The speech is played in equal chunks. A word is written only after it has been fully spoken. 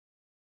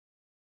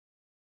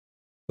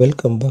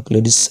Welcome back,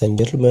 ladies and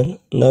gentlemen.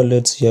 Now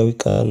let's see how we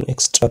can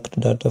extract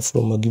data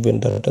from a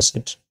given data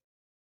set.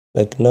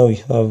 Like now we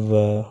have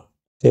a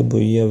table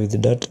here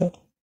with data,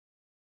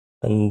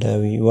 and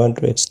we want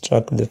to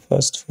extract the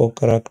first 4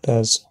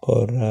 characters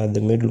or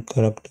the middle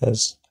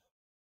characters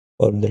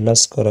or the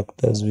last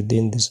characters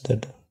within this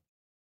data.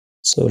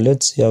 So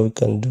let's see how we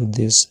can do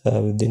this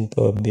within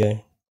Power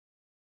BI.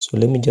 So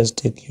let me just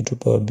take you to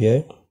Power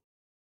BI.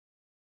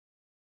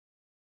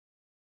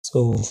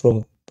 So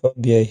from Power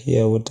BI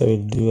here, what I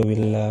will do, I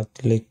will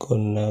click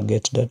on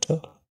Get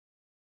Data,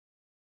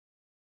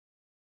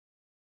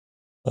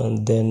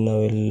 and then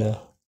I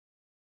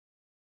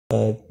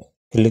will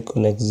click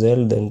on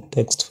Excel, then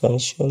text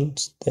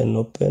functions, then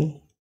open.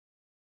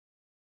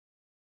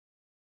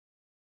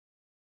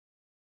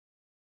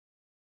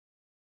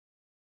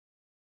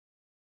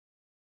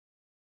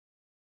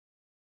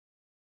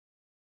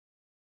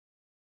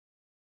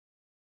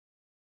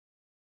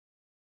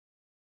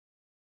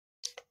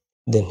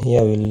 Then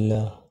here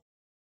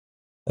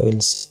I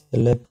will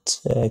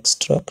select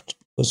extract,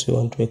 because we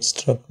want to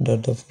extract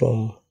data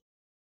from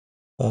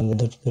the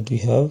data that we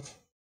have.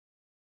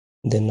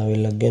 Then I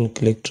will again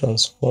click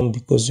transform,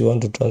 because we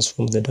want to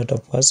transform the data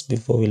first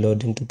before we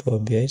load into Power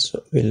BI.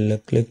 So we'll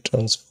click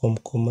transform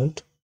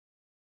command.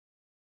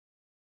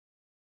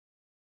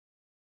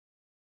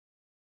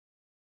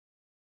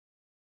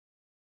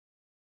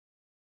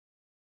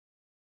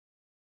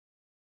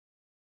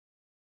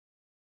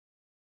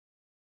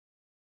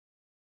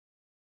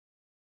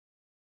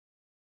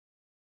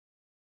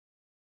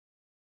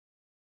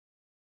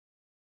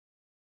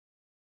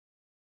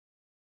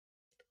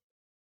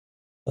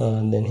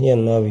 And then here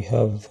now we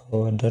have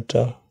our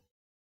data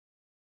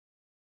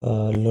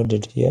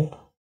loaded here.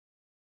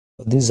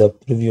 This is a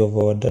preview of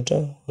our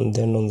data, and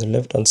then on the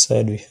left hand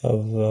side we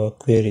have our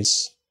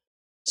queries.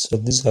 So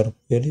these are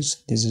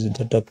queries. This is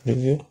data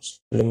preview.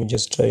 So let me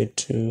just try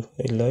to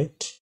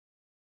highlight.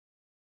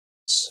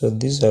 So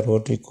these are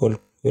what we call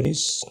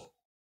queries.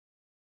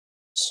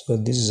 So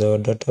this is our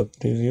data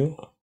preview,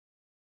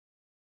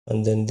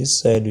 and then this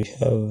side we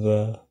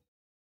have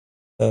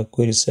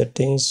query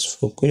settings.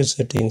 For query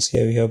settings,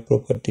 here we have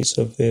properties.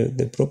 Of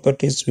the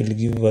properties will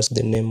give us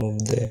the name of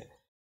the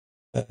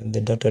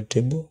data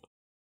table,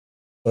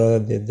 or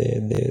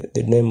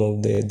the name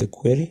of the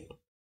query.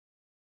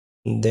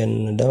 And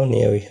then down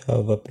here we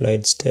have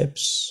applied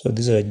steps. So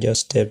these are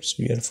just steps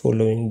we are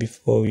following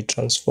before we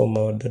transform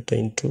our data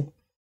into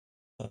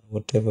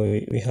whatever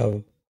we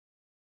have.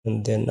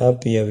 And then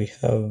up here we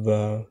have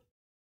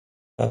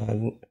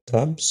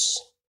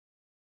tabs.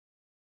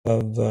 We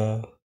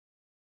have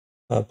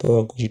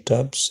Power Query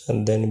tabs,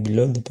 and then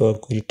below the Power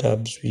Query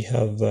tabs we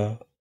have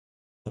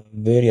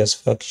various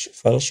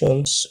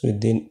functions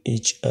within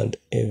each and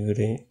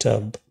every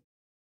tab.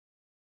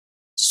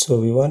 So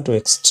we want to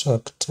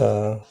extract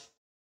data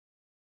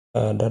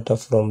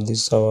from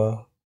this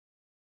our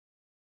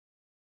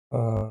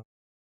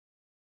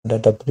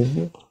data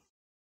preview.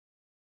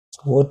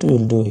 So what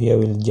we'll do here,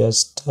 we'll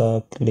just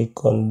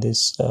click on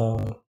this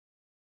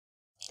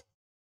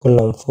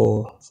column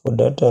for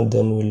data, and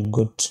then we'll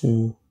go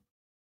to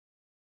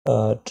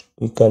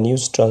we can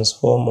use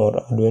transform,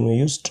 or when we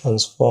use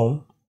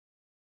transform,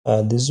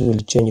 this will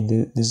change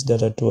this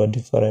data to a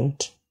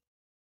different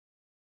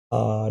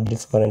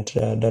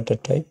data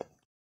type.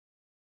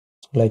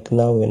 Like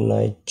now when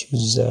I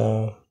choose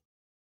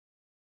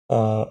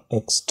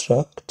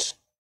extract,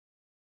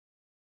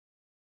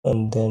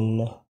 and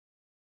then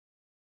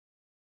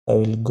I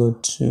will go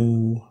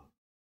to,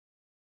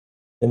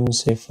 let me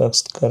say,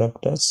 first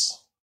characters.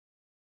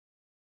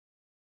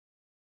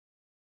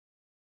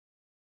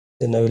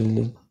 Then I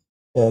will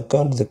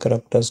count the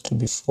characters to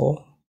be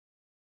 4,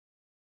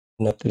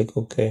 and I click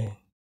OK.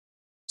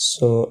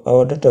 So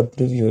our data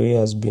preview here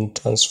has been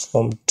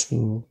transformed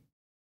to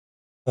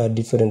a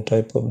different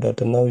type of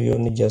data. Now we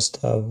only just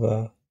have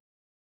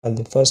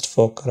the first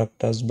 4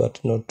 characters,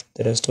 but not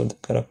the rest of the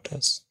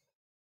characters.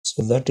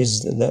 So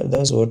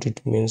that's what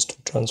it means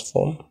to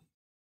transform.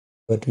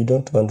 But we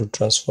don't want to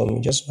transform,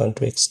 we just want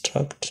to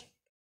extract.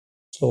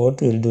 So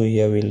what we'll do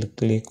here, we'll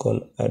click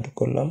on add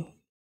column,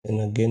 and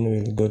again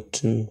we'll go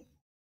to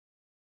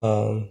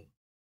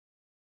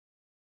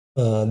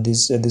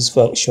this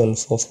function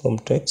for from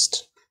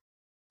text.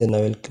 Then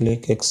I will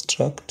click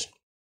extract.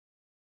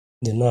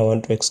 Then now I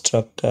want to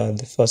extract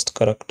the first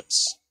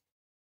characters.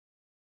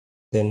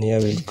 Then here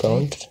we'll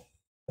count.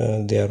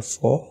 There are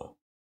 4.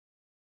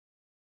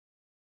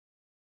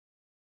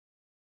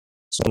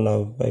 So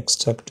now I've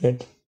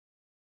extracted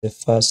the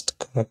first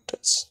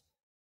characters.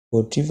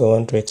 But if I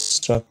want to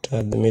extract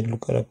the middle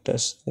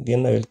characters,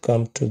 again I will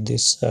come to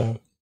this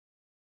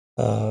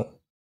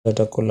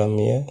data column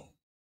here.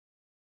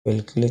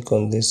 We'll click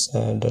on this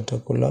data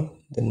column,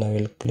 then I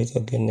will click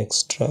again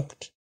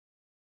extract,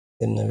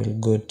 then I will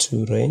go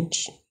to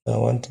range. I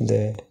want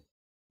the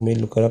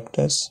middle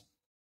characters,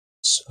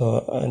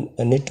 so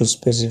I need to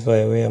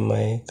specify where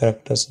my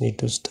characters need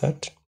to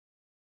start.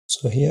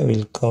 So here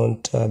we'll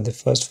count the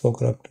first 4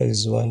 characters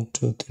is 1,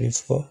 2, 3,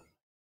 4,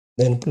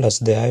 then plus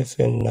the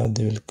hyphen, now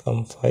they will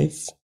come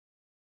 5.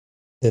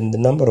 Then the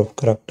number of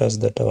characters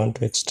that I want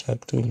to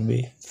extract will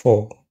be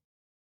 4.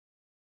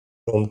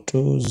 From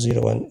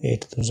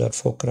 2018, those are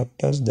 4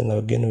 characters. Then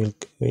again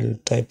we'll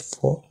type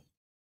 4.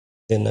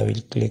 Then I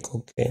will click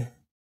OK.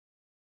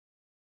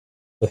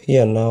 So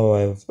here now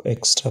I've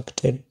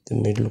extracted the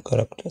middle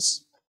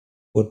characters.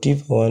 But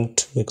if I want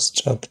to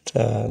extract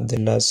the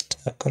last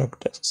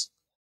characters,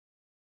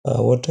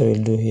 what I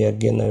will do here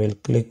again, I will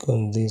click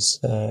on this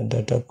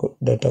data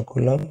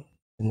column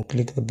and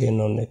click again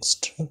on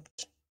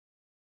extract.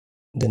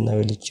 Then I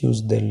will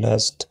choose the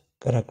last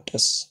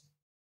characters.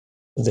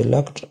 The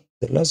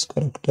last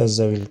characters,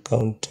 I will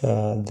count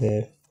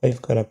the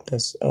 5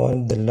 characters. I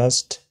want the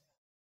last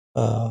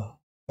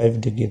 5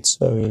 digits,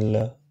 so I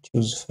will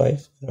choose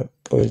 5. I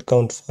will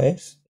count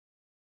 5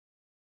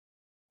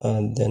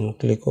 and then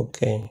click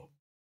OK.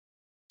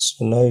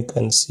 So now you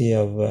can see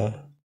I've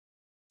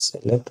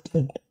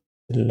selected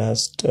the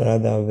last,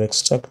 rather I've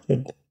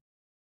extracted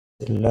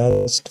the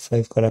last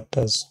 5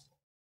 characters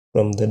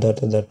from the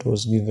data that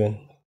was given.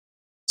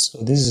 So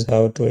this is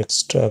how to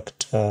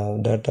extract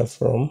data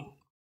from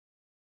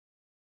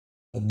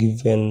a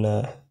given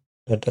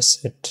data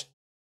set.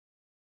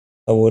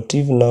 What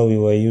if now we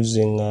were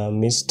using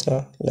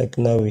Mr. Like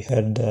now we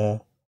had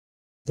the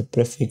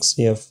prefix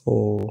here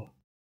for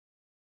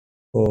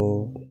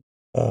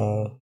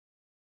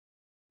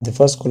the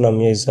first column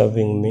here is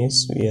having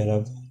Miss, we are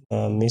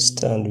having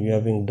Mr. and we are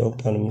having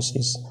Dr. and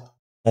Mrs.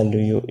 And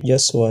you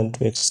just want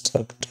to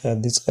extract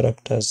these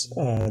characters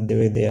the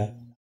way they are.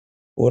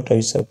 What are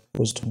you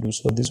supposed to do?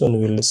 So this one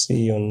we'll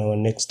see on our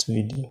next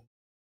video.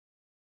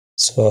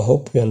 So I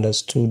hope you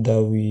understood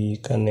how we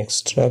can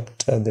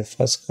extract the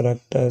first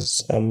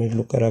characters,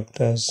 middle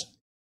characters,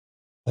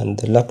 and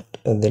the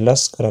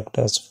last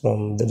characters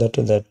from the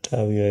data that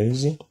we are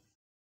using.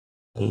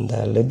 And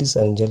ladies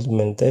and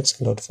gentlemen,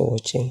 thanks a lot for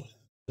watching.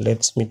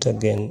 Let's meet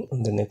again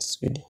on the next video.